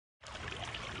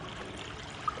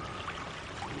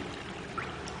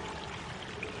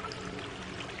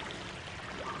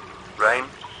Rain,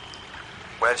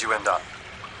 where'd you end up?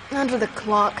 Under the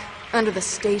clock, under the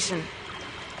station.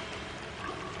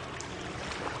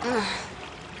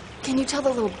 Can you tell the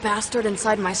little bastard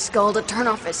inside my skull to turn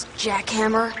off his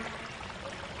jackhammer?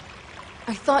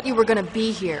 I thought you were gonna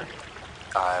be here.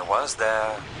 I was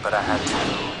there, but I had to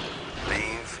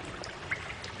leave.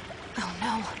 Oh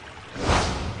no.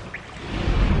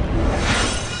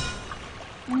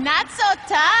 Not so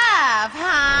tough,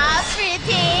 huh,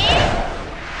 sweetie?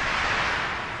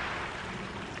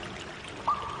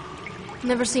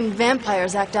 Never seen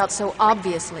vampires act out so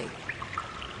obviously.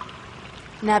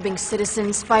 Nabbing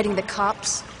citizens, fighting the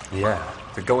cops. Yeah,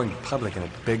 they're going public in a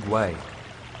big way.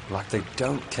 Like they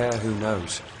don't care who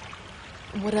knows.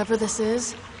 Whatever this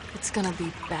is, it's gonna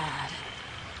be bad.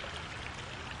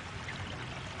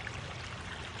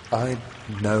 I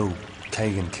know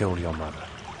Kagan killed your mother.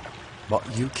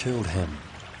 But you killed him.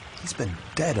 He's been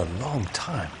dead a long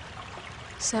time.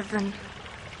 Severin,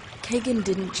 Kagan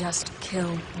didn't just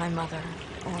kill my mother,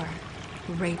 or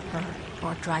rape her,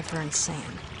 or drive her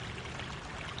insane.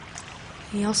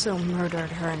 He also murdered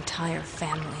her entire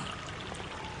family.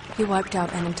 He wiped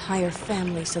out an entire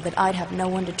family so that I'd have no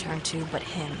one to turn to but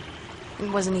him. It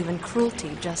wasn't even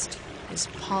cruelty, just his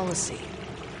policy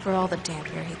for all the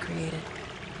damp air he created.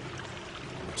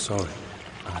 I'm sorry.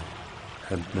 I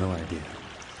had no idea.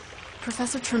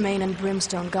 Professor Tremaine and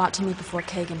Brimstone got to me before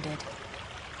Kagan did.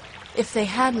 If they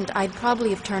hadn't, I'd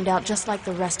probably have turned out just like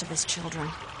the rest of his children.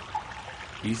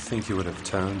 You think you would have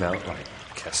turned out like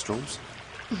Kestrels?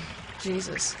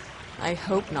 Jesus, I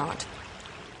hope not.